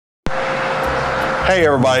Hey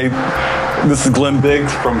everybody, this is Glen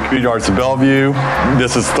Biggs from Community Arts of Bellevue.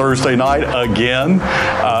 This is Thursday night again,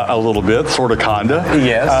 a little bit, sort of, kinda.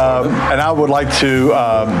 Yes. And I would like to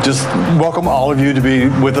just welcome all of you to be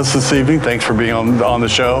with us this evening. Thanks for being on the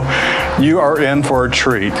show. You are in for a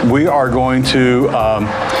treat. We are going to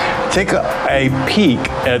take a peek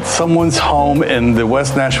at someone's home in the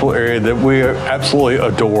West Nashville area that we absolutely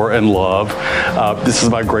adore and love. This is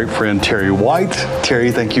my great friend Terry White.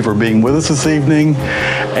 Terry, thank you for being with us this evening.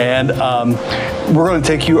 And we're going to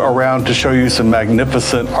take you around to show you some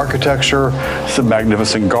magnificent architecture, some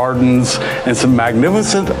magnificent gardens, and some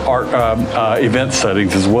magnificent art event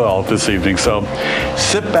settings as well this evening. So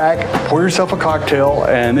sit back, pour yourself a cocktail,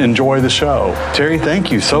 and enjoy the show. Terry,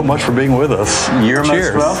 thank you so much for being with us. You're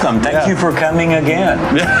most welcome. Thank you for coming again.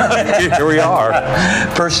 Here we are.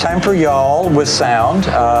 First time for y'all with sound,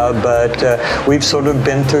 but we've sort of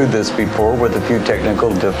been through this before with a few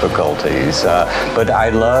technical difficulties. But I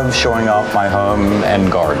love showing off my home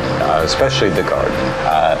and garden, especially the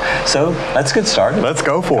garden. So let's get started. Let's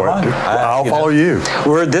go for it. I'll follow you.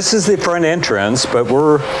 This is the front entrance, but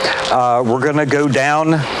we're going to go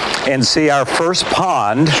down and see our first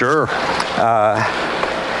pond. Sure.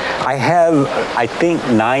 I have, I think,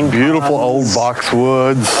 9 beautiful ponds. Old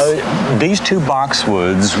boxwoods. These 2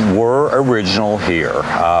 boxwoods were original here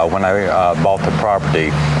when I bought the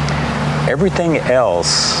property. Everything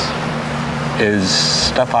else is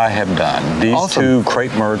stuff I have done. These awesome. 2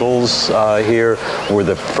 crepe myrtles here were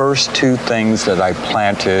the first 2 things that I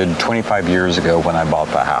planted 25 years ago when I bought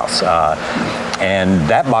the house. And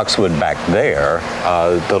that boxwood back there,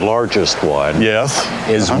 the largest one, yes,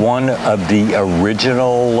 is one of the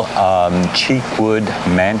original Cheekwood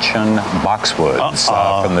Mansion boxwoods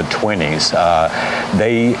from the 20s.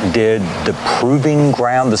 They did the proving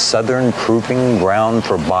ground, the southern proving ground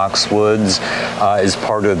for boxwoods as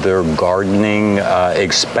part of their gardening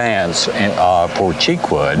expanse for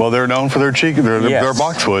Cheekwood. Well, they're known for their their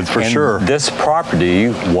boxwoods for sure. This property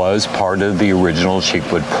was part of the original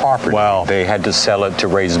Cheekwood property. Wow. They had to sell it to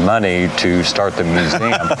raise money to start the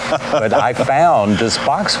museum. But I found this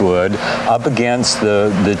boxwood up against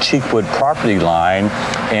the Cheekwood property line,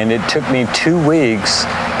 and it took me 2 weeks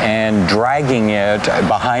and dragging it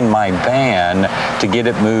behind my van to get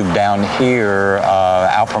it moved down here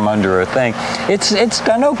out from under a thing. It's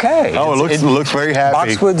done okay. Oh, it looks very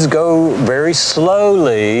happy. Boxwoods go very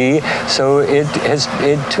slowly, so it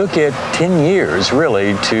took it 10 years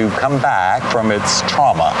really to come back from its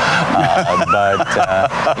trauma.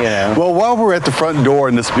 But you know. Well, while we're at the front door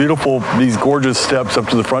and these gorgeous steps up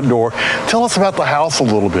to the front door, tell us about the house a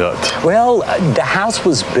little bit. Well, the house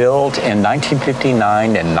was built in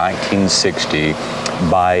 1959 and 1960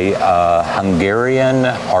 by a Hungarian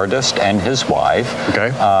artist and his wife.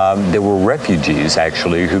 Okay. They were refugees,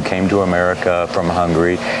 actually, who came to America from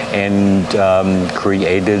Hungary and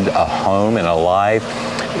created a home and a life.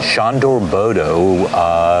 Sándor Bodo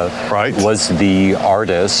was the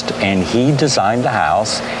artist, and he designed the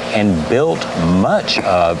house and built much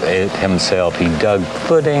of it himself. He dug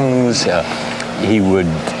footings. He would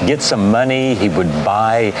get some money, he would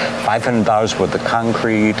buy $500 worth of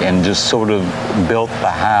concrete and just sort of built the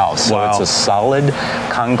house. Wow. So it's a solid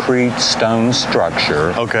concrete stone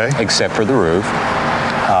structure, except for the roof.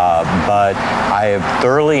 But I have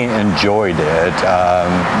thoroughly enjoyed it,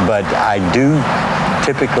 but I do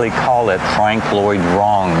typically call it Frank Lloyd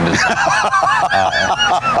Wrong design.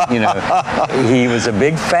 You know, he was a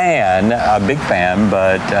big fan,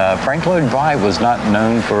 but Frank Lloyd Wright was not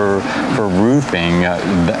known for roofing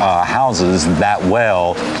houses that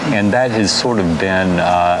well, and that has sort of been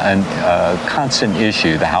a constant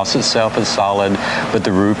issue. The house itself is solid, but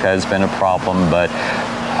the roof has been a problem. But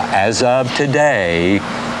as of today,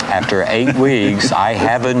 after 8 weeks, I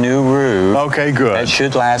have a new roof. Okay, good. That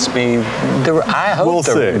should last me, I hope,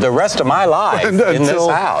 the rest of my life in this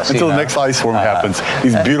house. Until the next ice storm happens.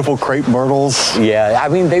 These beautiful crepe myrtles. Yeah, I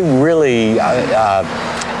mean, they really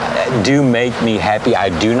do make me happy. I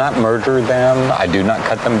do not murder them. I do not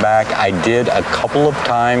cut them back. I did a couple of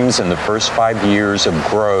times in the first 5 years of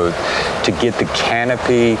growth to get the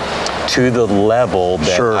canopy to the level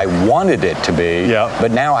that I wanted it to be. Yeah.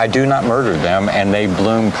 But now I do not murder them, and they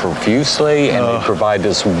bloom profusely, and they provide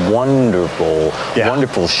this wonderful,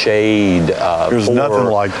 wonderful shade. There's nothing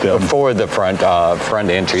like them for the front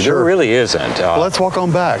entry. There really isn't. Let's walk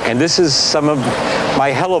on back. And this is some of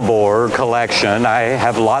my hellebore collection. I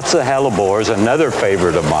have lots of hellebores, another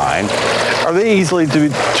favorite of mine. Are they easily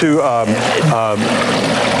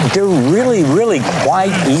they're really, really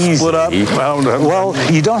quite easy. Split up? Well,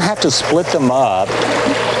 you don't have to split them up.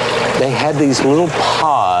 They had these little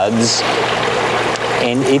pods,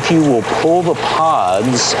 And if you will pull the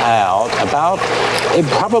pods out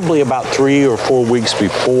probably about 3 or 4 weeks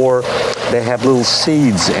before, they have little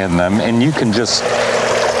seeds in them, and you can just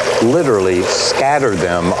literally scatter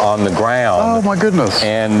them on the ground. Oh my goodness.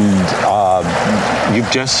 And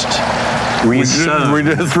you've just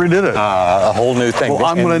redid it. A whole new thing. Well,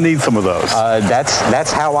 I'm going to need some of those.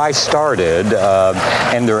 That's how I started,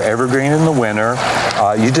 and they're evergreen in the winter.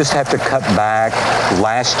 You just have to cut back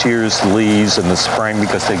last year's leaves in the spring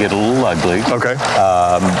because they get a little ugly. Okay.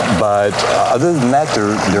 But other than that,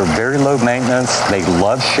 they're very low maintenance. They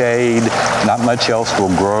love shade. Not much else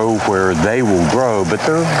will grow where they will grow, but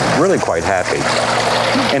they're really quite happy.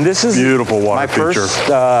 And this is beautiful water feature.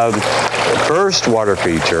 First water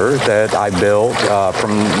feature that I built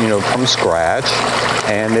from scratch,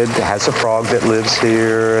 and it has a frog that lives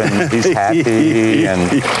here, and he's happy,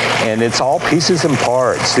 and it's all pieces and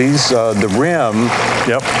parts. These the rim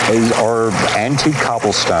are antique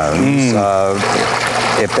cobblestones.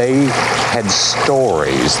 If they had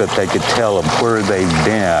stories that they could tell of where they've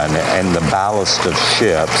been and the ballast of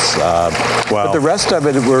ships, but the rest of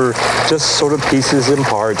it were just sort of pieces and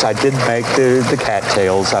parts. I did make the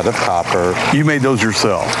cattails out of copper. You made those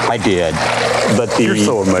yourself? I did. But you're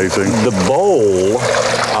so amazing. The bowl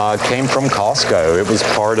came from Costco. It was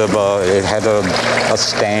part of it had a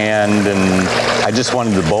stand, and I just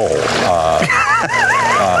wanted the bowl.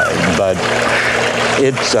 But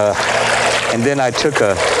it's, and then I took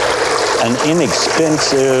an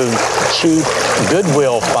inexpensive, cheap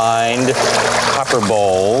Goodwill find copper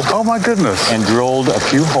bowl. Oh my goodness. And drilled a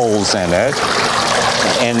few holes in it.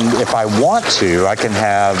 And if I want to, I can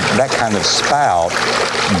have that kind of spout,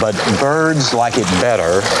 but birds like it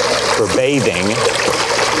better for bathing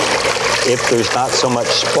if there's not so much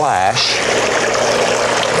splash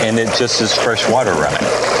and it just is fresh water running.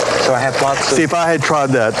 So I have lots of... See, if I had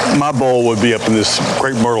tried that, my bowl would be up in this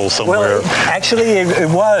crepe myrtle somewhere. Well, actually, it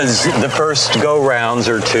was the first go-rounds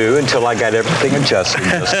or two until I got everything adjusted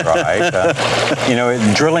just right.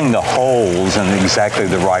 Drilling the holes in exactly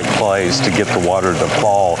the right place to get the water to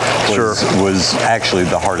fall was actually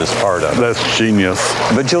the hardest part of it. That's genius.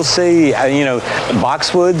 But you'll see,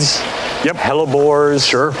 boxwoods,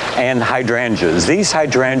 hellebores, and hydrangeas. These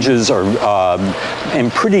hydrangeas are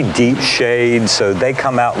in pretty deep shade, so they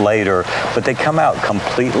come out later, but they come out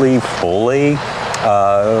completely fully,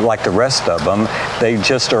 like the rest of them. They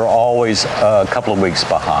just are always a couple of weeks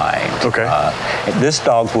behind. Okay. This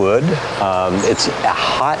dogwood, it's a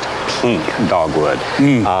hot pink dogwood.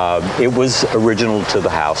 It was original to the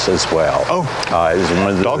house as well. Oh,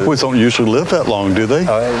 dogwoods don't usually live that long, do they?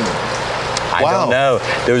 I don't know.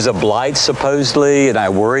 There's a blight supposedly, and I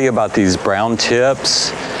worry about these brown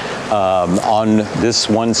tips on this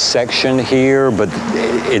one section here, but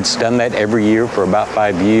it's done that every year for about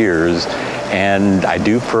 5 years. And I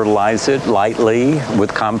do fertilize it lightly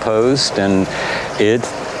with compost, and it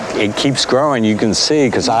keeps growing. You can see,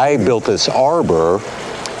 because I built this arbor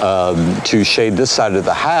to shade this side of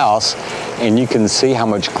the house, and you can see how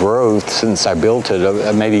much growth since I built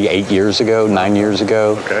it, maybe 8 years ago, 9 years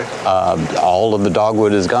ago. Okay. All of the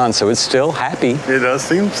dogwood is gone, so it's still happy. It does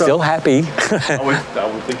seem so. Still happy. I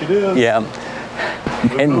would think it is. Yeah.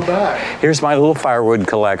 And here's my little firewood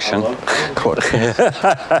collection.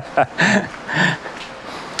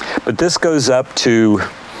 But this goes up to,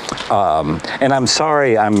 and I'm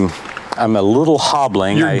sorry, I'm a little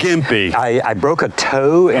hobbling. You're gimpy. I broke a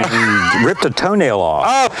toe and ripped a toenail off.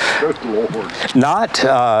 Oh,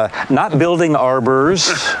 Not building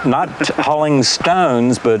arbors, not hauling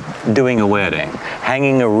stones, but doing a wedding,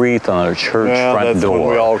 hanging a wreath on a church front door. When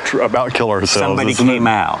we all about kill ourselves. Somebody came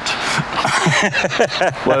out.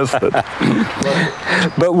 Listen.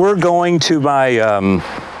 But we're going to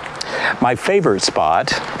my favorite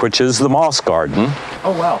spot, which is the moss garden.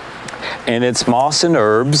 Oh wow. And it's moss and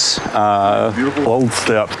herbs. Beautiful old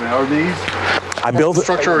steps. Now are these? I built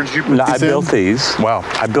structure, or did you put these I built these. Wow.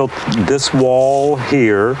 I built this wall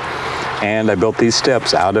here, and I built these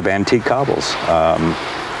steps out of antique cobbles.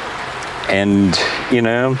 And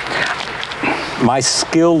my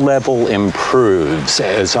skill level improves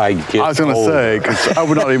as I get older. I was going to say, because I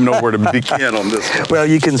would not even know where to begin on this one. Well,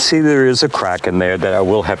 you can see there is a crack in there that I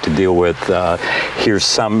will have to deal with here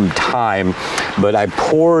some time. But I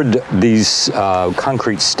poured these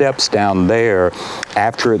concrete steps down there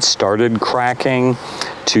after it started cracking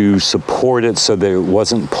to support it so that it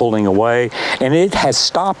wasn't pulling away. And it has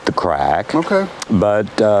stopped the crack. Okay. But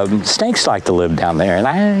snakes like to live down there. And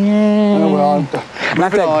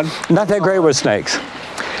not that great with snakes.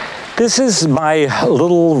 This is my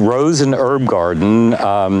little rose and herb garden.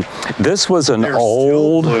 This was an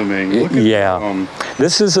old,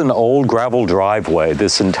 this is an old gravel driveway,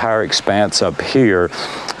 this entire expanse up here.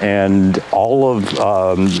 And all of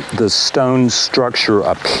the stone structure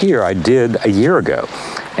up here I did a year ago.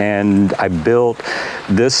 And I built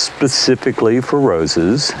this specifically for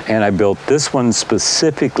roses, and I built this one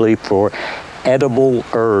specifically for edible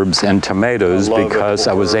herbs and tomatoes because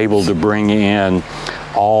I was able to bring in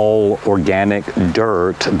all organic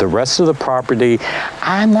dirt. The rest of the property,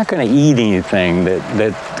 I'm not going to eat anything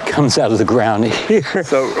that comes out of the ground here.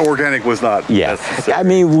 So organic was not necessary. I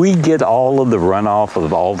mean, we get all of the runoff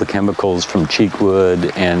of all the chemicals from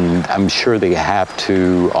cheekwood, and I'm sure they have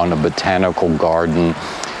to, on a botanical garden,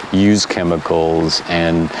 use chemicals,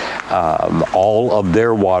 and all of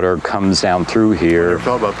their water comes down through here. I never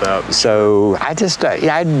thought about that. So I just,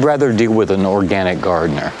 I'd rather deal with an organic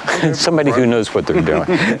gardener, somebody who knows what they're doing.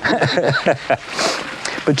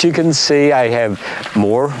 But you can see I have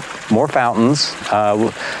more fountains.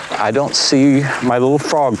 I don't see my little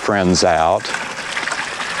frog friends out.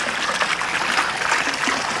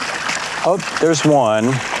 Oh, there's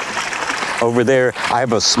one. Over there, I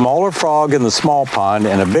have a smaller frog in the small pond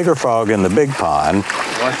and a bigger frog in the big pond.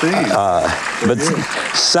 I see. But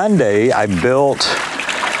Sunday, I built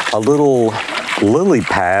a little lily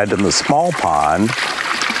pad in the small pond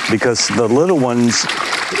because the little ones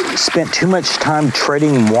spent too much time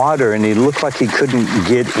treading water, and he looked like he couldn't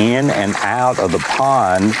get in and out of the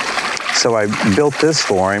pond. So I built this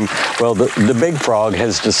for him. Well, the big frog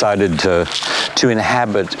has decided to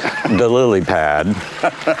inhabit the lily pad.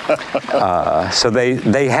 So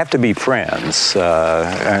they have to be friends.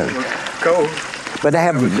 Go. But I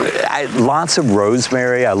have lots of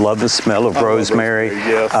rosemary. I love the smell of rosemary.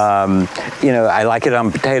 Yes. You know, I like it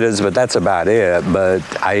on potatoes, but that's about it. But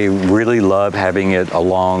I really love having it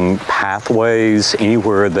along pathways,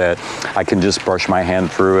 anywhere that I can just brush my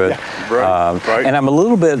hand through it. Yeah, right. And I'm a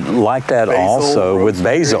little bit like that also rosemary. with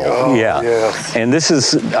basil. Oh, yeah. Yes. And this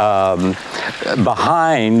is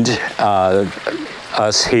behind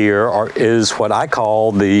us here is what I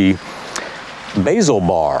call the basil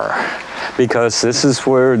bar, because this is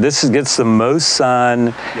where this gets the most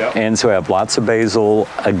sun, and so I have lots of basil.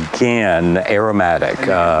 Again, aromatic.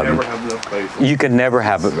 Never have enough basil. You can never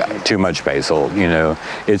have too much basil. You know,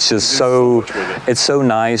 it's just so it's so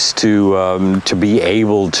nice to be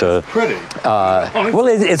able to. Pretty. Well,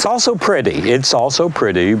 it's also pretty. It's also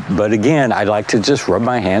pretty, but again, I like to just rub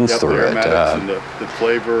my hands through it. And the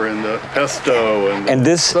flavor and the pesto and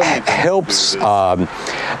this helps.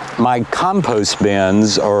 My compost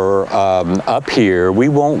bins are up here. We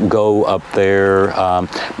won't go up there,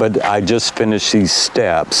 but I just finished these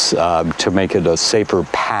steps to make it a safer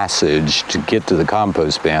passage to get to the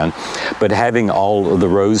compost bin. But having all of the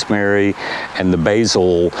rosemary and the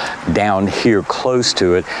basil down here close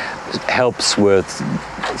to it helps with,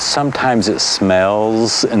 sometimes it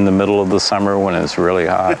smells in the middle of the summer when it's really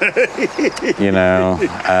hot. You know,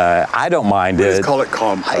 I don't mind it. Let's call it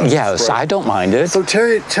compost. Yes, right. I don't mind it. So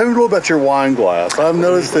Terry, tell me a little about your wine glass. I've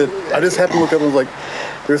noticed that I just happened to look up and was like,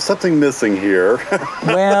 there's something missing here.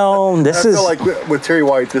 Well, I feel like with Terry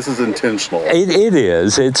White, this is intentional. It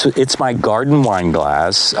is. It's my garden wine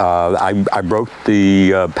glass. I broke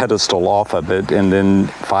the pedestal off of it and then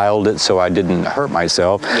filed it so I didn't hurt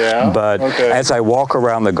myself. Yeah. But as I walk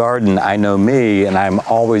around the garden, I know me, and I'm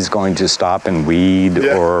always going to stop and weed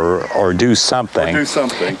or do something.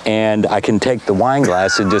 And I can take the wine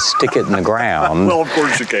glass and just stick it in the ground. Well, of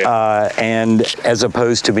course you can. And as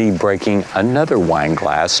opposed to me breaking another wine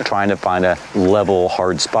glass, trying to find a level,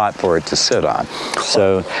 hard spot for it to sit on.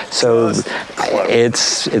 So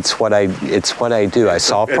it's what I do. I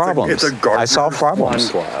solve problems. I solve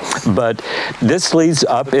problems. But this leads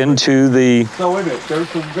up into the. So wait a minute.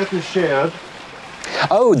 There's the shed.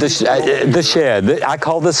 Oh, the shed. I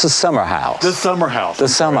call this the summer house. The summer house. The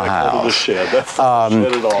summer house. The shed. That's not the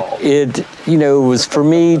shed at all. It, you know, was for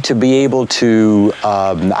me to be able to.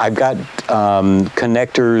 I've got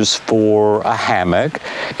connectors for a hammock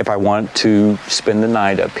if I want to spend the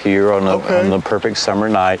night up here on the perfect summer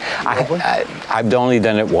night. I've only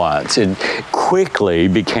done it once. It quickly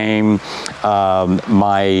became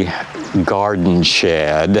my garden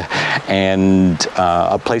shed and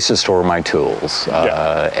a place to store my tools.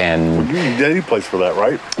 And you need any place for that,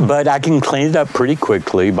 right? But I can clean it up pretty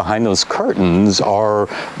quickly. Behind those curtains are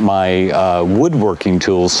my woodworking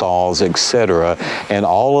tools, saws, etc. And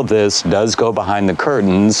all of this does go behind the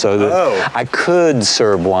curtains, so that I could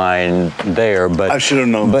serve wine there. But I should have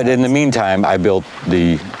known. But in the meantime, I built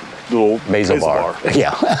the little basil bar.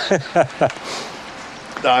 Yeah.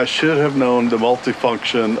 I should have known the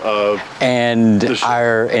multifunction of. And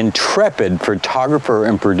our intrepid photographer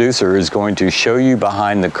and producer is going to show you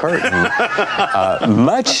behind the curtain,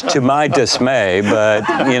 much to my dismay, but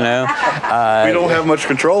you know. We don't have much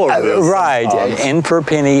control over this. Right, in for a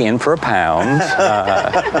penny, in for a pound,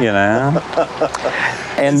 you know.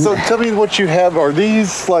 And so tell me what you have. Are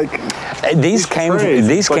these like. These came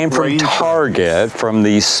from Target, from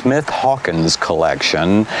the Smith Hawkins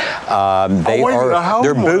collection.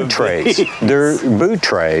 They're boot trays. They're boot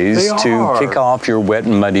trays to kick off your wet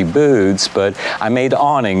and muddy boots, but I made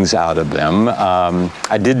awnings out of them.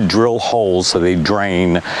 I did drill holes so they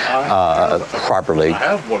drain properly. I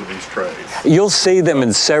have one of these trays. You'll see them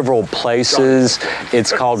in several places.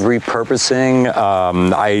 It's called repurposing.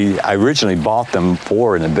 I originally bought them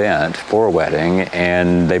for an event, for a wedding,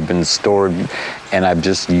 and they've been stored, and I've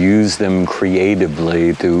just used them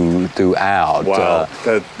creatively throughout. Wow,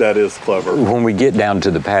 that is clever. When we get down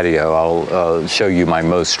to the patio, I'll show you my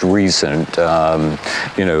most recent,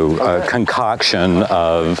 concoction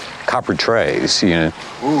of copper trays. You know.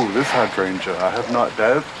 Ooh, this hydrangea, I have not.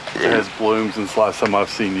 That has blooms since last time I've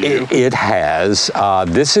seen you. It has.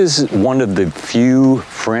 This is one of the few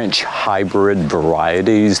French hybrid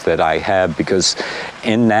varieties that I have, because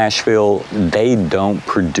in Nashville, they don't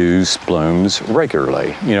produce blooms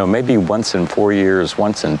regularly. You know, maybe once in 4 years,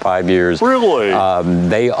 once in 5 years. Really?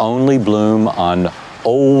 They only bloom on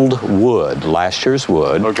old wood, last year's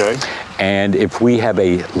wood. Okay. And if we have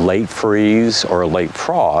a late freeze or a late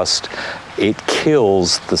frost, it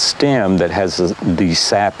kills the stem that has the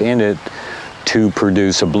sap in it to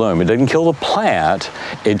produce a bloom. It doesn't kill the plant,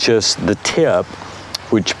 it just, the tip,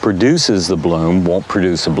 which produces the bloom, won't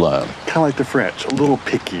produce a bloom. Kind of like the French, a little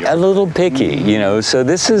picky. A little picky, you know. So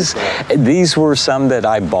these were some that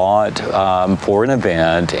I bought for an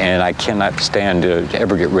event, and I cannot stand to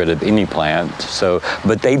ever get rid of any plant. So,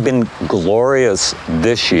 but they've been glorious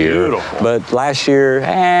this year. Beautiful. But last year,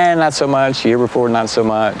 not so much. Year before, not so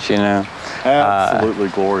much, you know. Absolutely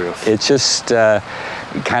glorious. It's just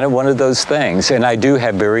kind of one of those things. And I do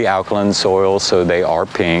have very alkaline soil, so they are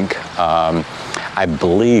pink. I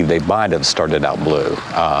believe they might have started out blue,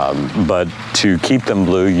 but to keep them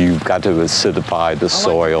blue, you've got to acidify the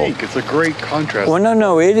soil. Pink. It's a great contrast. Well,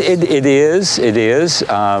 no, it is.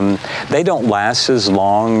 They don't last as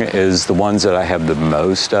long as the ones that I have the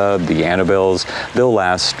most of, the Annabelles. They'll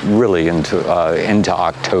last really into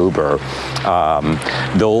October.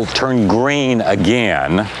 They'll turn green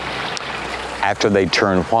again after they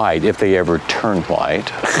turn white, if they ever turn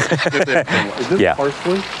white. Is this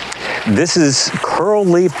parsley? This is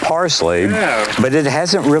curl-leaf parsley, but it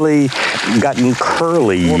hasn't really gotten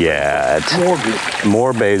curly yet.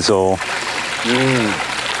 More basil.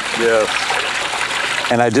 Yes.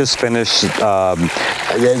 And I just finished,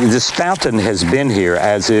 this fountain has been here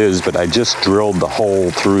as is, but I just drilled the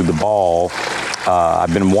hole through the ball.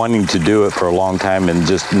 I've been wanting to do it for a long time and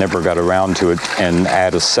just never got around to it, and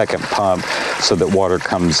add a second pump so that water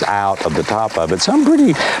comes out of the top of it. So I'm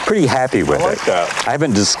pretty happy with it. That. I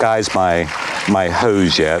haven't disguised my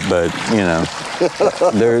hose yet, but you know,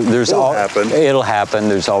 it'll happen.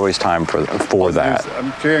 There's always time for that.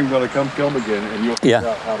 I'm sure I'm going to come film again, and you'll figure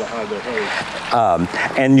out how to hide the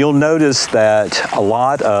hose. And you'll notice that a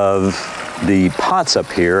lot of the pots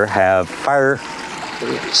up here have fire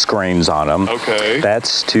screens on them. Okay.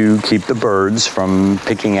 That's to keep the birds from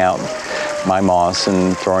picking out my moss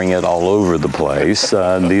and throwing it all over the place.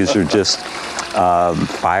 These are just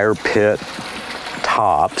fire pit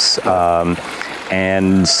tops.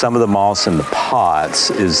 And some of the moss in the pots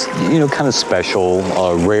is, you know, kind of special,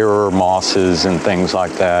 rarer mosses and things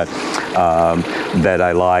like that, that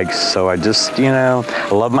I like. So I just, you know,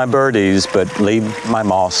 I love my birdies, but leave my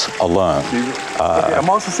moss alone. I'm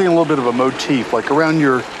also seeing a little bit of a motif, like around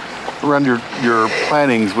your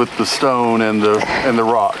plantings with the stone and the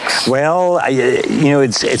rocks. Well, you know,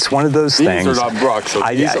 it's one of those things. These are not rocks. So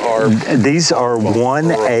these are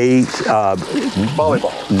 1/8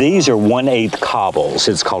 volleyball. These are 1/8 cobbles.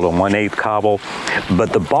 It's called a 1/8 cobble,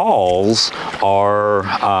 but the balls are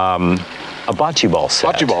a bocce ball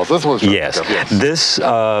set. Bocce balls. That's what it's yes. This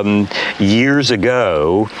years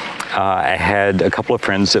ago, I had a couple of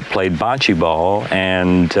friends that played bocce ball,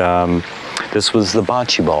 and this was the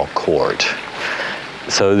bocce ball court.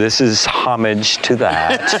 So this is homage to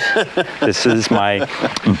that. This is my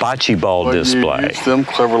bocce ball display. You use them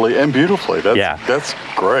cleverly and beautifully. That's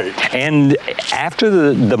great. And after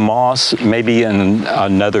the moss, maybe in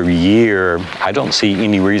another year, I don't see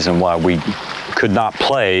any reason why we could not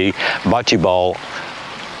play bocce ball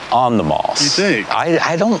on the moss. You think?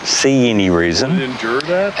 I don't see any reason. Would it endure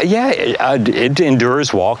that? Yeah, it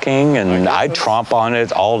endures walking, and I tromp on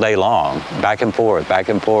it all day long, back and forth, back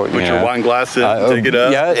and forth. Put your wine glass in, take it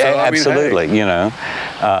up. Yeah, so, absolutely. Hey. You know.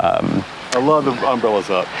 I love the umbrellas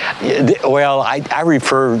up. Well, I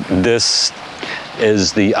refer this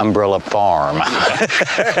as the umbrella farm.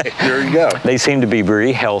 There you go. They seem to be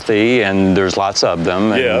very healthy, and there's lots of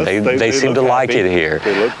them, and yes, they seem to like it here.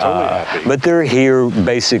 They look totally happy. But they're here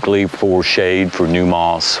basically for shade, for new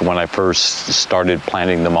moss. When I first started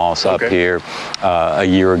planting the moss up here a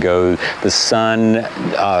year ago, the sun,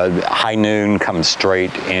 high noon, comes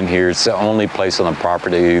straight in here. It's the only place on the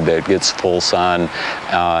property that gets full sun,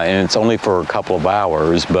 and it's only for a couple of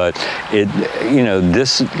hours. But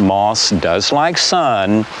this moss does like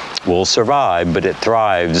sun, will survive, but it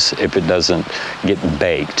thrives if it doesn't get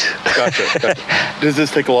baked. Gotcha. Does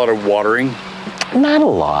this take a lot of watering? Not a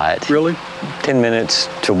lot. Really? 10 minutes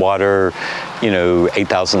to water,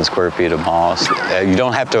 8,000 square feet of moss. You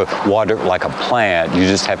don't have to water it like a plant. You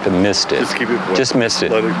just have to mist it. Just keep it wet. Just mist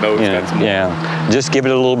it. Let it know it's got some water. Yeah. Just give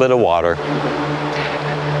it a little bit of water.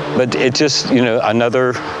 But it's just,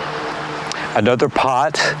 another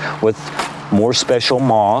pot with more special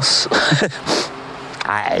moss.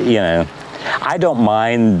 I don't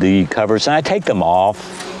mind the covers, and I take them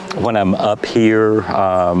off when I'm up here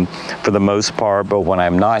for the most part, but when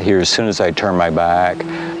I'm not here, as soon as I turn my back,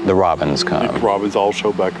 the robins come. The robins all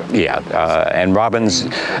show back up. Yeah, and robins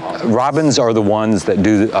are the ones that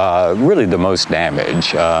do really the most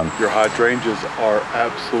damage. Your hydrangeas are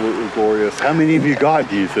absolutely glorious. How many have you got,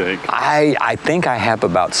 do you think? I think I have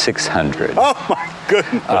about 600. Oh my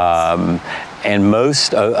goodness. And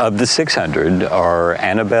most of the 600 are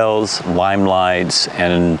Annabelles, Limelights,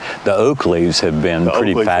 and the oak leaves have been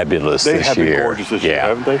pretty fabulous this year. They have been gorgeous this year,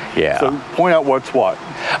 haven't they? Yeah. So point out what's what.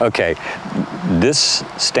 Okay, this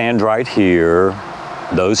stand right here,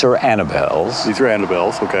 those are Annabelles. These are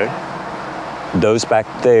Annabelles, okay. Those back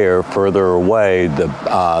there, further away,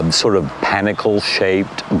 the sort of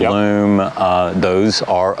panicle-shaped bloom, those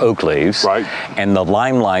are oak leaves. Right. And the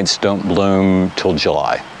Limelights don't bloom till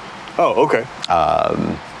July. Oh, okay.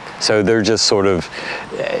 So they're just sort of,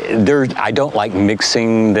 I don't like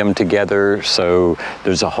mixing them together, so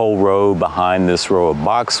there's a whole row behind this row of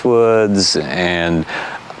boxwoods, and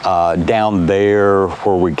down there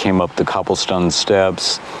where we came up the cobblestone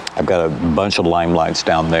steps, I've got a bunch of Limelights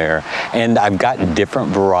down there. And I've got different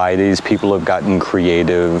varieties. People have gotten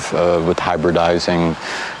creative with hybridizing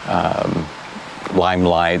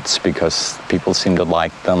Limelights because people seem to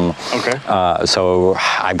like them. Okay. So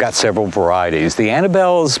I've got several varieties. The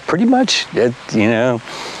Annabelle's pretty much, an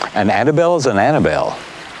Annabelle is an Annabelle.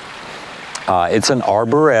 It's an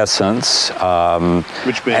arborescence,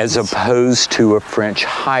 which means? As opposed to a French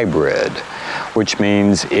hybrid, which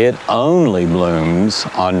means it only blooms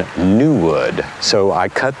on new wood. So I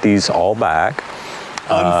cut these all back.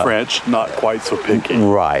 French, not quite so picky.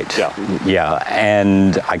 Right. Yeah.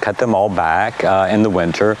 And I cut them all back in the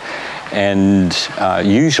winter, and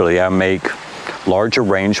usually I make large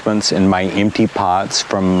arrangements in my empty pots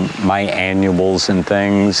from my annuals and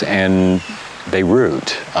things, and they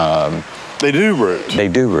root. They do root. They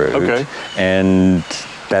do root. Okay. And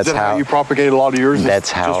that's Is that how you propagate a lot of yours? That's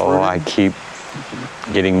how I keep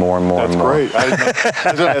getting more and more and more. That's great.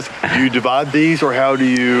 I was going to ask, do you divide these, or how do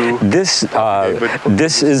you? This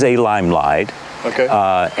is a Limelight. Okay.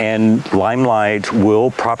 And Limelight will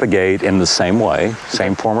propagate in the same way,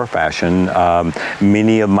 same form or fashion.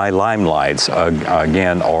 Many of my Limelights,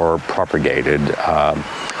 again, are propagated,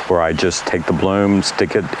 where I just take the bloom,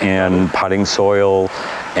 stick it in potting soil,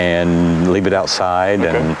 and leave it outside,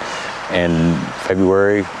 and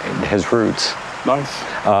February it has roots. Nice.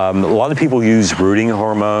 A lot of people use rooting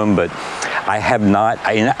hormone, but I have not,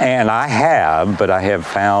 but I have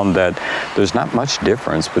found that there's not much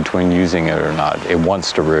difference between using it or not. It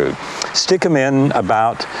wants to root. Stick them in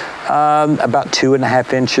about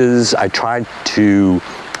 2.5 inches. I tried to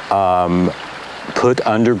put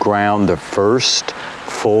underground the first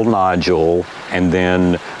full nodule and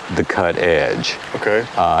then the cut edge. Okay.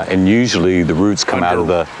 And usually the roots come out of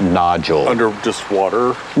the nodule. Under just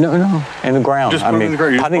water? No, in the ground. Just in the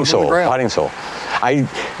ground. Potting soil.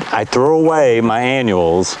 I throw away my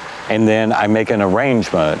annuals, and then I make an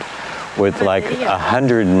arrangement with like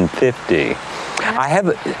 150. I have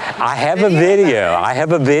a video. I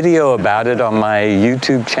have a video about it on my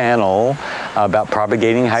YouTube channel. about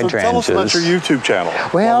propagating hydrangeas. So tell us about your YouTube channel.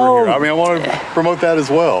 Well, I mean, I want to promote that as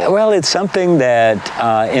well. Well, it's something that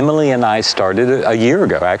Emily and I started a year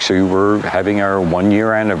ago. Actually, we're having our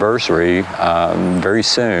 1-year anniversary very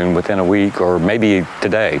soon, within a week or maybe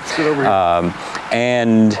today.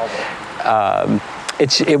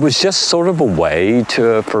 It was just sort of a way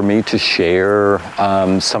for me to share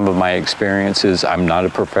some of my experiences. I'm not a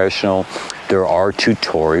professional. There are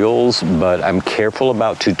tutorials, but I'm careful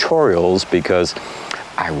about tutorials because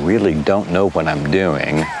I really don't know what I'm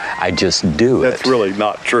doing. I just do it. That's really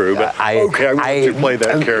not true, but okay, I'm going to play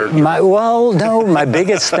that character. My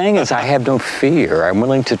biggest thing is I have no fear. I'm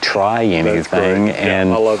willing to try anything.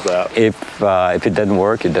 And I love that. If it doesn't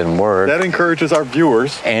work, it doesn't work. That encourages our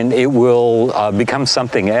viewers. And it will become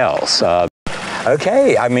something else.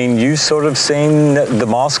 Okay, I mean, you sort of seen the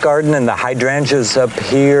moss garden and the hydrangeas up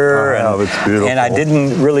here. Oh, it's beautiful. And I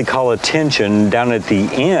didn't really call attention down at the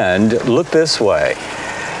end. Look this way.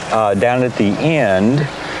 Down at the end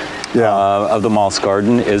of the moss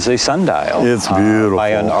garden is a sundial. It's beautiful. By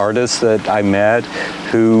an artist that I met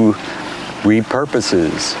who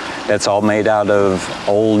repurposes. It's all made out of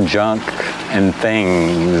old junk and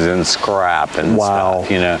things and scrap and stuff,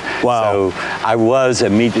 you know. Wow. So I was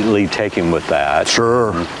immediately taken with that.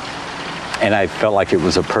 Sure. And I felt like it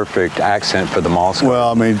was a perfect accent for the moss garden.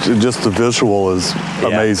 Well, I mean, just the visual is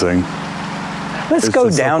amazing. Let's go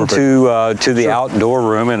down to the outdoor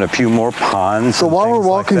room and a few more ponds. So while we're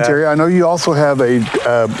walking, like Terry, I know you also have a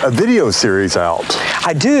video series out.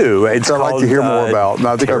 I do. I'd like to hear more about, and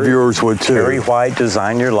I think our viewers would too. Terry White,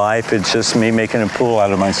 Design Your Life. It's just me making a fool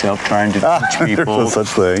out of myself trying to teach people. There's no such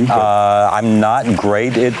thing. I'm not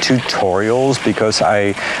great at tutorials because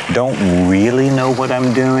I don't really know what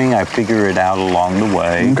I'm doing. I figure it out along the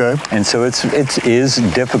way. Okay. And so it is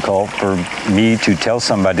difficult for me to tell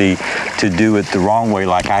somebody to do it the wrong way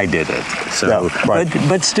like I did it. So,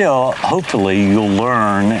 but still, hopefully you'll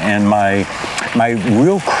learn. And my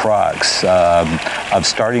real crux of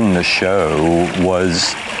starting the show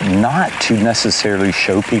was not to necessarily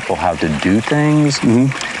show people how to do things,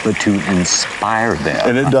 but to inspire them.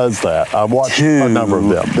 And it does that. I've watched a number of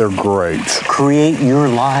them. They're great. Create your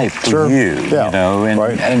life for you, you know,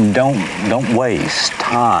 and don't waste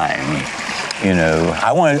time. You know,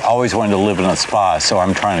 I always wanted to live in a spa, so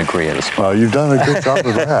I'm trying to create a spa. Well, you've done a good job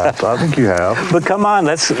of that. I think you have. But come on,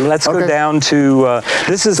 let's go down to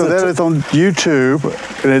this is. So that is on YouTube,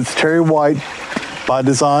 and it's Terry White by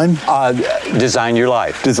Design. Design Your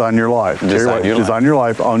Life. Design Your Life. Design Your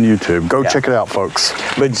Life on YouTube. Go check it out, folks.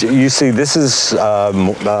 But you see, this is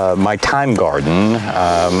my time garden.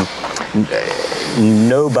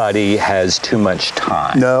 Nobody has too much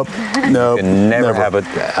time. Nope. You can never have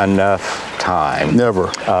enough time.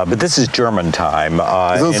 Never. But this is German time.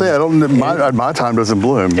 I was going to say, my time doesn't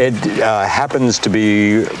bloom. It happens to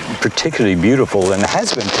be particularly beautiful and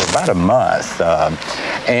has been for about a month.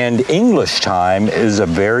 And English time is a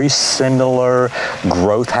very similar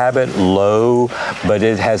growth habit, low, but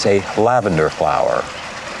it has a lavender flower.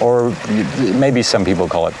 Or maybe some people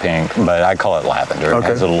call it pink, but I call it lavender. It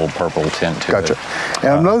has a little purple tint to it. And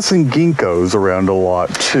I'm noticing ginkgos around a lot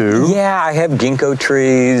too. Yeah, I have ginkgo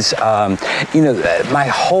trees. You know, my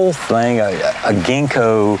whole thing, a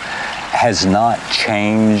ginkgo has not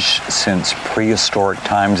changed since prehistoric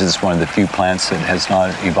times. It's one of the few plants that has not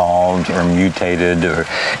evolved or mutated, or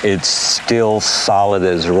it's still solid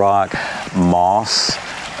as rock. Moss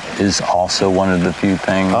is also one of the few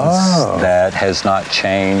things that has not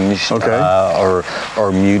changed or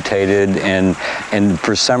mutated, and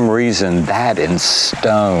for some reason that in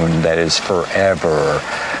stone that is forever.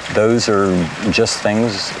 Those are just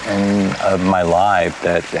things of my life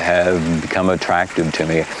that have become attractive to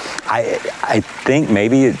me. I think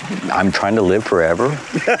maybe I'm trying to live forever.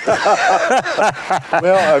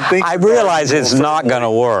 Well, I realize it's not going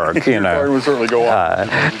to work, you know. It would certainly go on.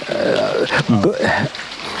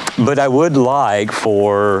 But I would like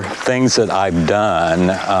for things that I've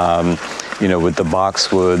done, you know, with the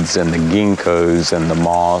boxwoods and the ginkgos and the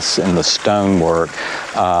moss and the stonework,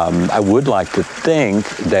 I would like to think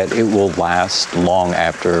that it will last long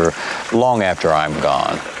after I'm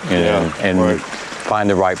gone, you know, and find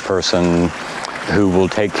the right person who will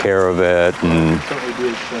take care of it. And it certainly be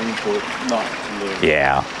a shame for it not to live.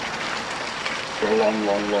 Yeah. For a long,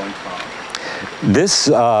 long, long time. This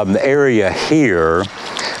area here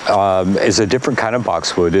is a different kind of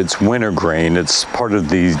boxwood. It's wintergreen. It's part of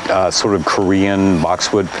the sort of Korean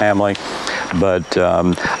boxwood family. but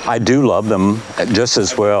I do love them just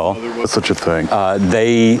as well. What's such a thing?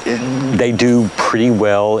 They do pretty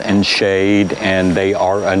well in shade, and they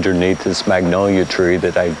are underneath this magnolia tree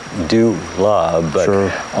that I do love. But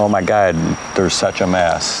oh my God, they're such a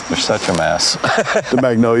mess. They're such a mess. The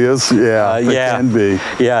magnolias, they can be.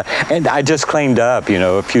 Yeah, and I just cleaned up,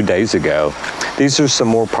 a few days ago. These are some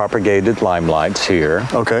more propagated limelights here.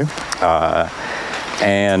 Okay.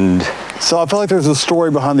 And so I feel like there's a story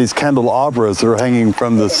behind these candelabras that are hanging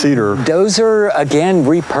from the cedar. Those are, again,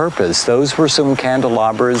 repurposed. Those were some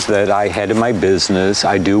candelabras that I had in my business.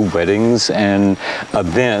 I do weddings and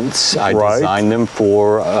events. I design them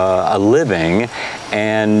for a living.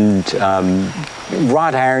 And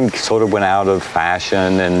wrought iron sort of went out of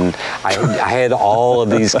fashion, and I had all of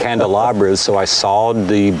these candelabras, so I sawed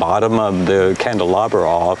the bottom of the candelabra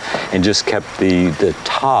off and just kept the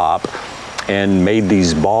top, and made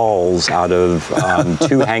these balls out of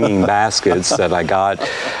 2 hanging baskets that I got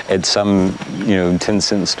at some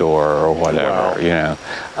 10-cent store or whatever.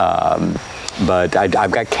 But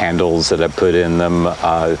I've got candles that I put in them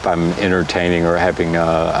if I'm entertaining or having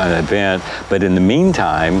an event. But in the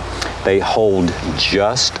meantime, they hold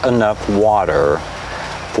just enough water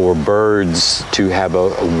for birds to have a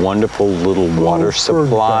wonderful little water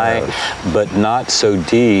supply, but not so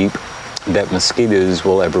deep that mosquitoes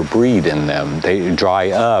will ever breed in them. They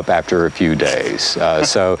dry up after a few days.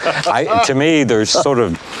 So to me, there's sort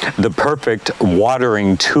of the perfect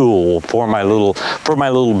watering tool for my little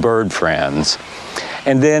bird friends.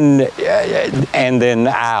 And then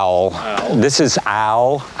Owl. This is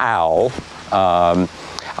Owl.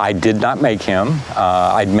 I did not make him.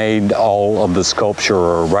 I'd made all of the sculpture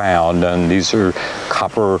around, and these are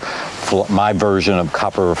my version of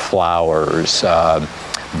copper flowers.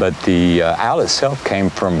 But the owl itself came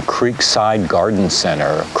from Creekside Garden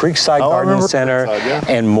Center. Creekside Garden Center,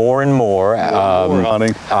 and more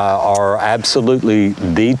are absolutely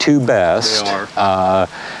the 2 best. They are.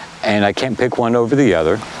 And I can't pick one over the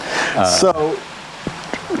other. So,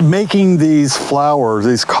 making these flowers,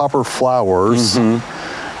 these copper flowers,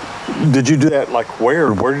 did you do that, like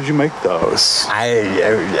where? Where did you make those?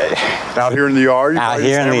 Out here in the yard? Out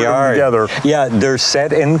here in the yard. Together. Yeah, they're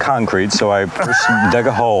set in concrete, so I first dug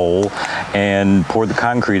a hole and poured the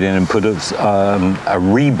concrete in and put a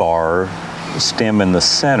rebar stem in the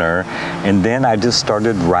center, and then I just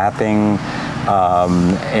started wrapping,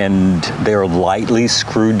 and they're lightly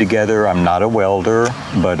screwed together. I'm not a welder,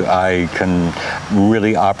 but I can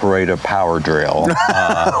really operate a power drill.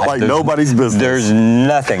 Like nobody's business. There's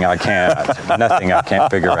nothing I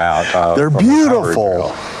can't figure out. They're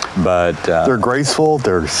beautiful. But they're graceful.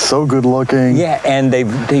 They're so good looking. Yeah, and they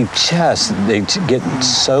get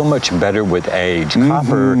so much better with age.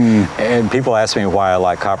 Copper, and people ask me why I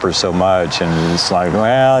like copper so much, and it's like,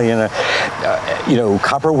 well,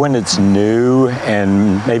 copper when it's new,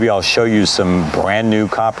 and maybe I'll show you some brand new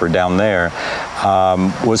copper down there,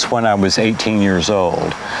 was when I was 18 years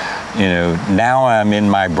old. Now I'm in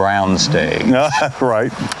my brown stage.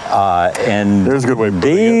 Right. And there's a good way of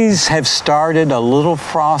these have started a little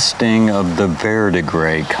frosting of the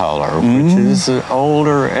verdigris color, which is an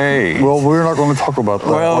older age. Well, we're not going to talk about that.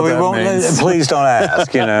 Well, we won't. Please don't ask.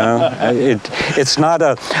 It's not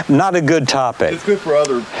a good topic. It's good for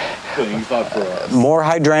other things, not for us. More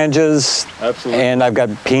hydrangeas. Absolutely. And I've got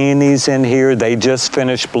peonies in here. They just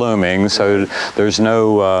finished blooming, so there's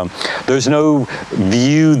no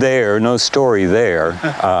view there, no story there.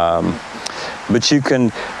 But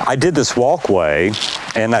I did this walkway,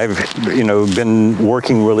 and I've, been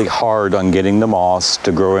working really hard on getting the moss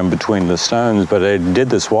to grow in between the stones, but I did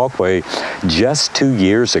this walkway just 2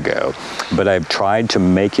 years ago. But I've tried to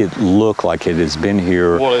make it look like it has been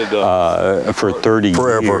here for 30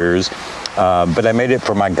 years. But I made it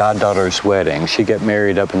for my goddaughter's wedding. She got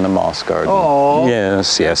married up in the moss garden. Oh. Yes.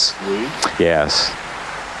 Sweet. Yes.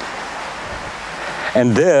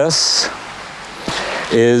 And this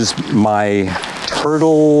is my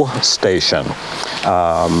turtle station.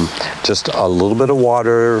 Just a little bit of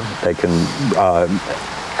water. They can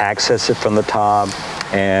access it from the top,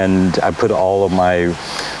 and I put all of my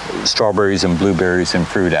strawberries and blueberries and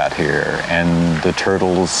fruit out here, and the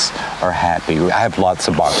turtles are happy. I have lots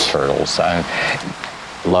of box turtles. I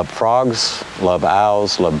love frogs, love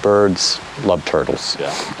owls, love birds, love turtles.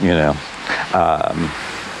 Yeah.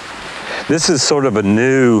 This is sort of a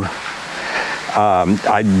new,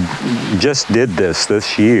 I just did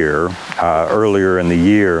this year, earlier in the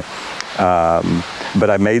year, but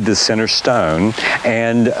I made the center stone,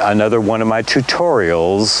 and another one of my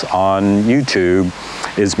tutorials on YouTube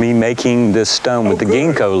is me making this stone with the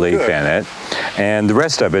ginkgo leaf in it. And the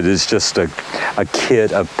rest of it is just a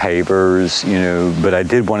kit of papers, you know, but I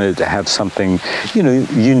did want it to have something, you know,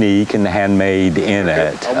 unique and handmade in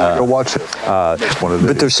it. Go watch it.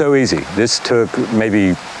 But they're so easy. This took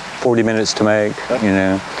maybe 40 minutes to make, you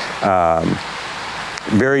know.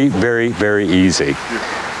 Very, very, very easy.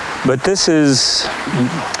 But this is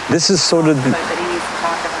sort of...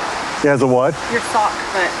 Yeah, the what? Your sock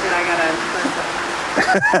foot that I gotta...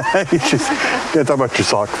 You just gotta talk about your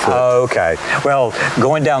sock foot. Oh, okay. Well,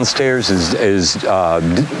 going downstairs is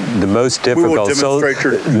the most difficult. We will demonstrate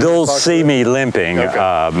your they'll see me limping,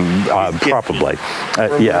 probably.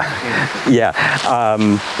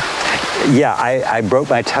 I broke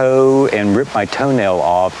my toe and ripped my toenail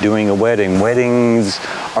off doing a wedding. Weddings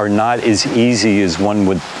are not as easy as one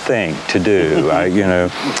would think to do, you know.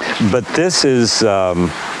 But this is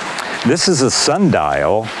a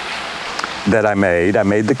sundial that I made. I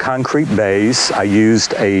made the concrete base. I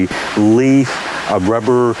used a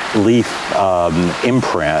rubber leaf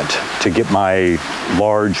imprint to get my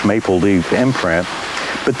large maple leaf imprint.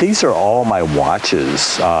 But these are all my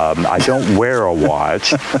watches. I don't wear a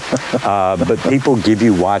watch, but people give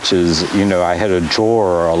you watches. You know, I had a drawer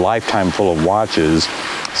or a lifetime full of watches,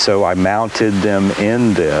 so I mounted them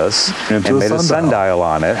in this and made a sundial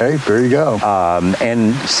on it. Hey, there you go.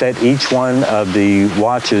 And set each one of the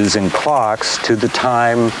watches and clocks to the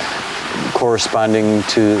time corresponding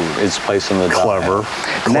to its place on the dial. Clever.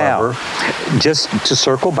 Now, just to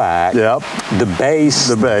circle back, the base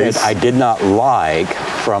that I did not like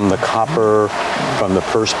from the copper from the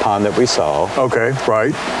first pond that we saw. Okay,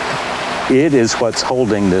 right. It is what's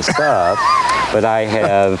holding this up, but I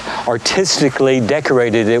have artistically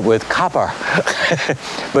decorated it with copper.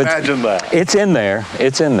 But imagine that. It's in there.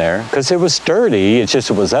 It's in there because it was sturdy. It's just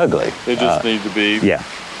it was ugly. It just needs to be. Yeah.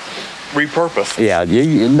 Repurposed. Yeah,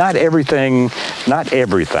 not everything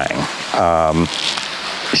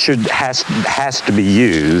has to be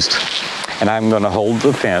used. And I'm going to hold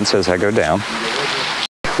the fence as I go down.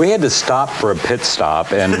 We had to stop for a pit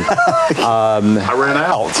stop, and I ran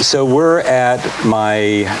out. So we're at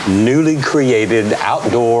my newly created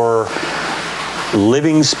outdoor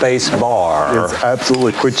living space bar. It's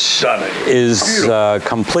absolutely which stunning. Is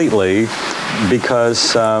completely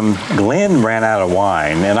because Glen ran out of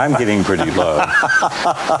wine and I'm getting pretty low.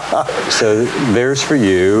 So there's for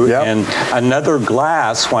you. Yep. And another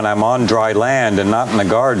glass when I'm on dry land and not in the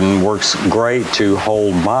garden works great to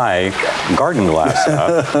hold my garden glass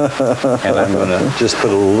up. And I'm going to just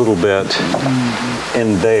put a little bit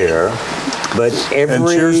in there. But and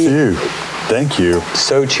cheers to you. Thank you.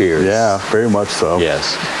 So cheers. Yeah, very much so.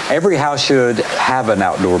 Yes. Every house should have an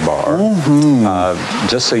outdoor bar,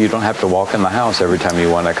 just so you don't have to walk in the house every time you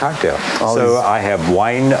want a cocktail. So I have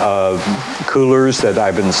wine coolers that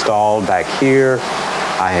I've installed back here.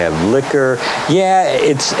 I have liquor. Yeah,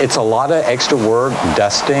 it's a lot of extra work,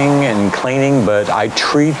 dusting and cleaning, but I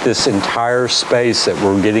treat this entire space that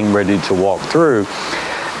we're getting ready to walk through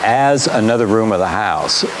as another room of the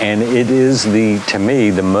house. And it is, to me,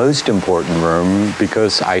 the most important room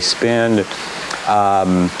because I spend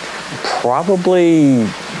probably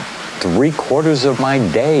 3/4 of my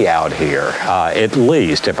day out here, at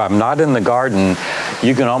least. If I'm not in the garden,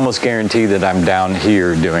 you can almost guarantee that I'm down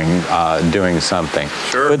here doing something.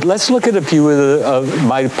 Sure. But let's look at a few of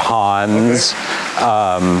my ponds. Okay.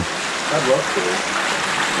 I'd love to.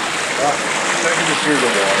 I can just hear the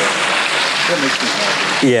water. That makes me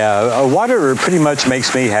happy. Yeah, water pretty much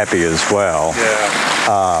makes me happy as well.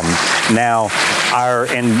 Yeah. Now, our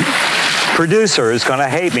producer is going to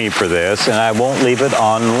hate me for this, and I won't leave it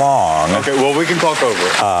on long. Okay, well, we can talk over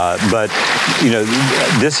it. But, you know,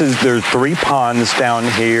 there's 3 ponds down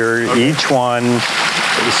here. Okay. Each one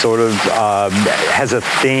sort of has a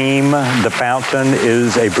theme. The fountain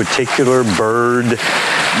is a particular bird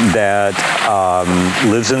that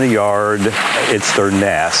lives in the yard. It's their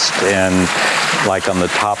nest, and like on the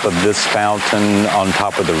top of this fountain, on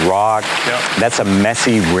top of the rock, that's a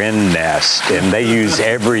messy wren nest, and they use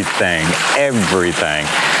everything.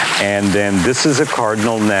 And then this is a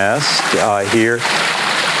cardinal nest here,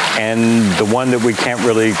 and the one that we can't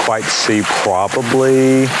really quite see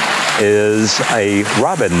probably is a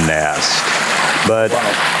robin nest. But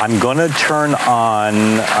I'm going to turn on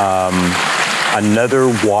another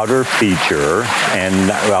water feature, and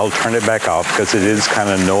I'll turn it back off because it is kind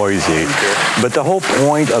of noisy. But the whole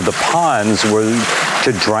point of the ponds was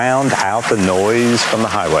to drown out the noise from the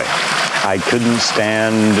highway. I couldn't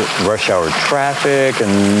stand rush hour traffic,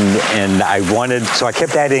 and so I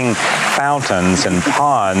kept adding fountains and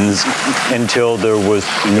ponds until there was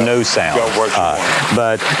no sound.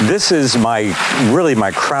 But this is really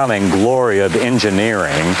my crowning glory of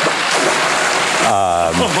engineering.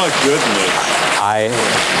 Oh my goodness.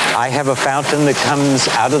 I have a fountain that comes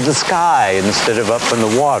out of the sky instead of up from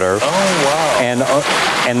the water. Oh,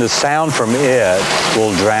 wow. And the sound from it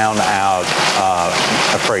will drown out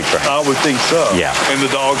a freight train. I would think so. Yeah. And the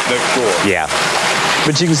dogs next door. Yeah.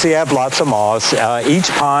 But you can see I have lots of moss. Each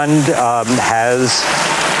pond has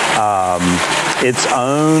its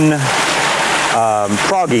own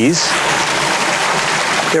froggies.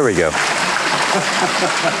 There we go.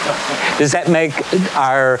 Does that make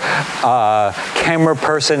our camera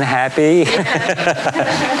person happy?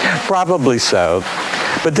 Probably so.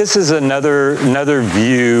 But this is another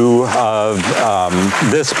view of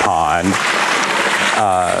this pond.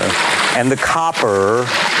 And the copper,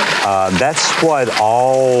 that's what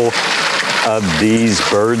all of these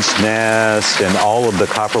birds' nests and all of the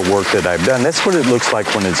copper work that I've done, that's what it looks like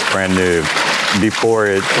when it's brand new, before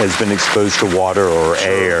it has been exposed to water or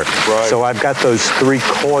air. Right. So I've got those 3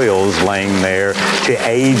 coils laying there to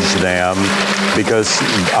age them, because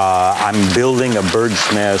I'm building a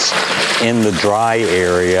bird's nest in the dry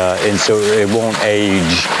area, and so it won't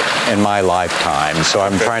age in my lifetime. So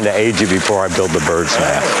I'm trying to age it before I build the bird's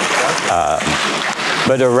nest.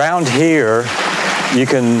 But around here, you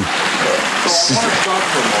can... I want to stop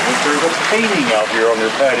for a moment. There's a painting out here on your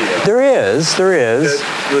patio. There is.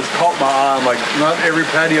 That's caught my eye. I'm like, not every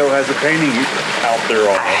patio has a painting out there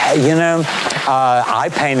on it. You know, I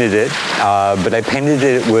painted it, but I painted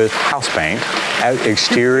it with house paint.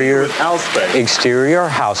 Exterior. With house paint. Exterior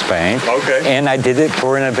house paint. Okay. And I did it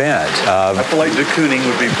for an event. I feel like de Kooning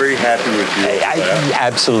would be very happy with you.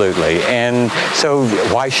 Absolutely. And so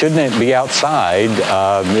why shouldn't it be outside?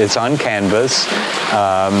 It's on canvas,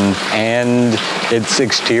 and it's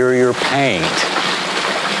exterior paint.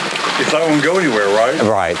 It's not going to go anywhere, right?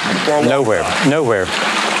 Right. Nowhere.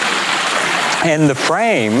 And the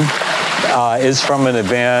frame is from an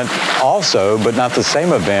event also, but not the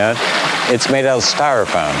same event. It's made out of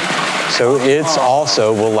styrofoam. So it's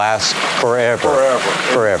also will last forever.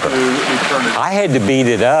 I had to beat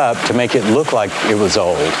it up to make it look like it was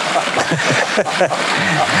old.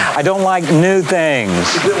 I don't like new things.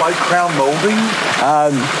 Is it like crown molding?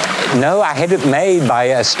 No, I had it made by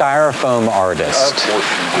a styrofoam artist. Of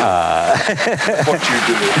course you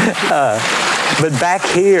do. What you do. But back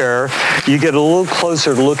here, you get a little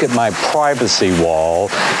closer to look at my privacy wall,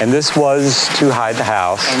 and this was to hide the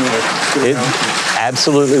house. It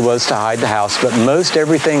absolutely was to hide the house, but most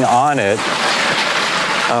everything on it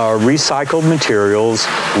are recycled materials,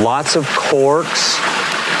 lots of corks.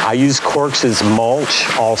 I use corks as mulch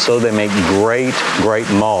also. They make great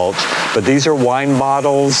mulch. But these are wine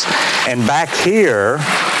bottles. And back here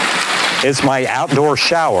is my outdoor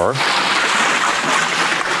shower.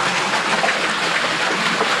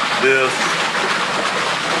 This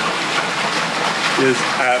is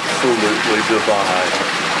absolutely divine.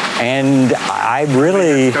 And I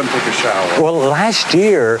really... Come take a shower. Well, last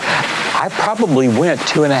year, I probably went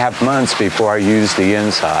 2.5 months before I used the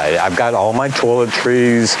inside. I've got all my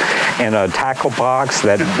toiletries in a tackle box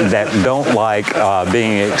that don't like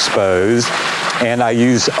being exposed. And I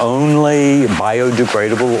use only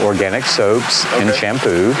biodegradable organic soaps and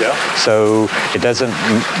shampoo. Yeah. So it doesn't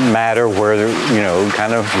matter where,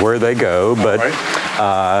 kind of where they go. But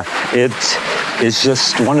it's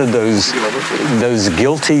just one of those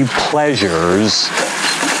guilty pleasures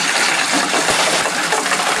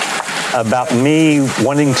about me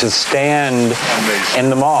wanting to stand in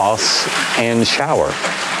the moss and shower.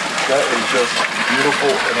 That is just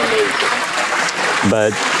beautiful and amazing.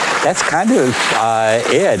 But that's kind of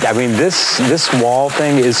it. I mean, this wall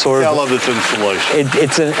thing is sort of... I love this installation.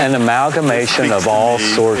 It's an amalgamation of all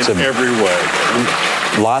sorts of... every way.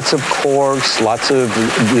 Lots of corks,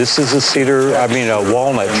 this is a cedar, a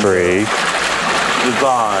walnut tree.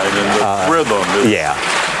 Design and the rhythm. Yeah.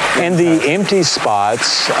 And the empty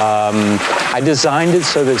spots, I designed it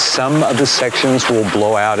so that some of the sections will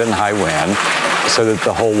blow out in high wind, so that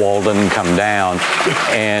the whole wall doesn't come down.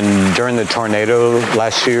 And during the tornado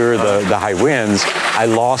last year, the high winds, I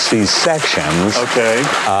lost these sections,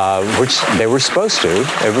 which they were supposed to.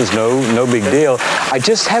 It was no big deal. I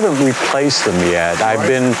just haven't replaced them yet. I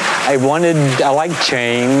like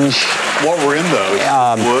change. What were in those?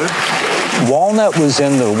 Wood? Walnut was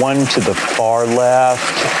in the one to the far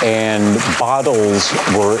left, and bottles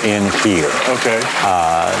were in here. Okay.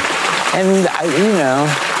 And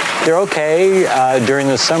they're okay during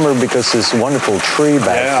the summer because this wonderful tree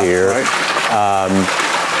back here, right.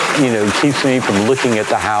 you know, keeps me from looking at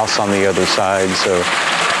the house on the other side. So,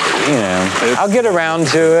 you know, I'll get around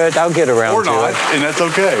to it. I'll get around to it. And that's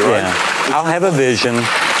okay, right? Yeah. I'll have a vision.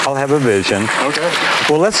 I'll have a vision. Okay.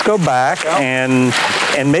 Well, let's go back and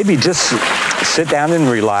maybe just sit down and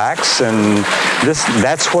relax. And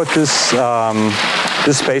that's what this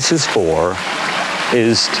space is for,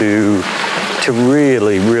 is to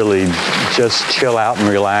really just chill out and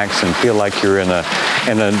relax and feel like you're in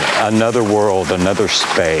another world, another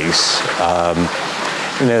space.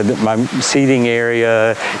 You know, my seating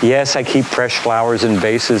area, yes, I keep fresh flowers and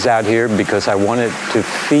vases out here because I want it to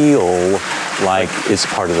feel like it's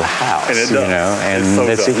part of the house, and it does. You know, and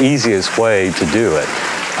that's the easiest way to do it.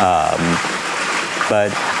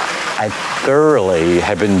 But I thoroughly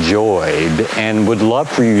have enjoyed and would love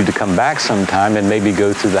for you to come back sometime and maybe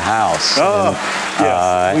go through the house. Oh,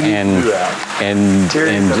 yes, we need to do that.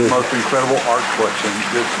 Terry has the most incredible art collection,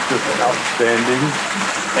 just outstanding.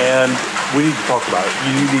 And we need to talk about it.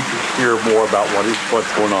 You need to hear more about what's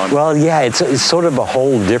going on. Well, yeah, it's sort of a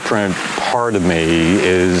whole different part of me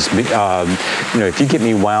is, you know, if you get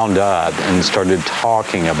me wound up and started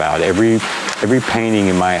talking about every painting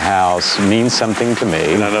in my house means something to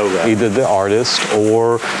me. And I know that. Either the artist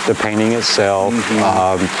or the painting itself.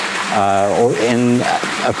 Or in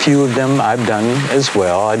a few of them I've done as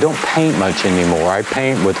well. I don't paint much anymore. I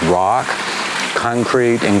paint with rock,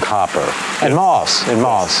 concrete, and copper. And moss.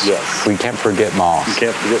 Yes. We can't forget moss. You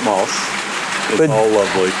can't forget moss. It's all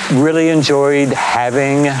lovely. Really enjoyed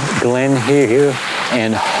having Glen here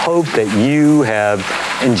and hope that you have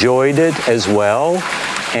enjoyed it as well.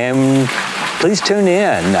 And please tune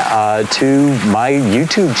in to my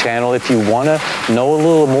YouTube channel if you want to know a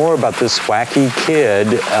little more about this wacky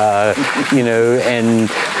kid, you know, and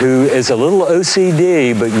who is a little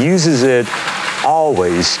OCD but uses it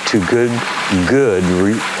always to good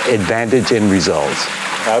advantage and results.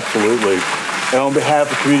 Absolutely. And on behalf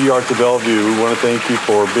of Community Arts of Bellevue, we want to thank you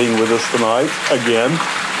for being with us tonight again.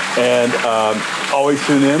 And always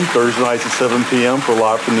tune in Thursday nights at 7 p.m. for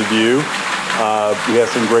Live from the View. We have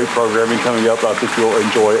some great programming coming up. I think you'll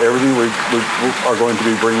enjoy everything we are going to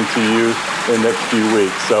be bringing to you in the next few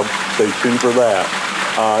weeks. So stay tuned for that.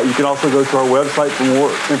 You can also go to our website for more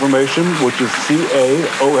information, which is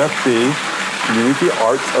CAOFB.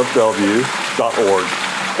 CommunityArtsofBellevue.org.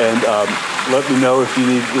 And let me know if you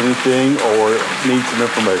need anything or need some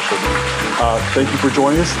information. Thank you for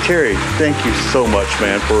joining us. Terry, thank you so much,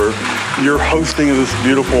 man, for your hosting of this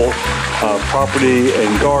beautiful property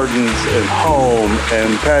and gardens and home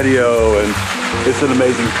and patio. And it's an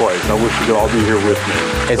amazing place. I wish you could all be here with me.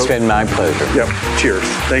 It's been my pleasure. Yep. Cheers.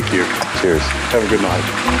 Thank you. Cheers. Have a good night.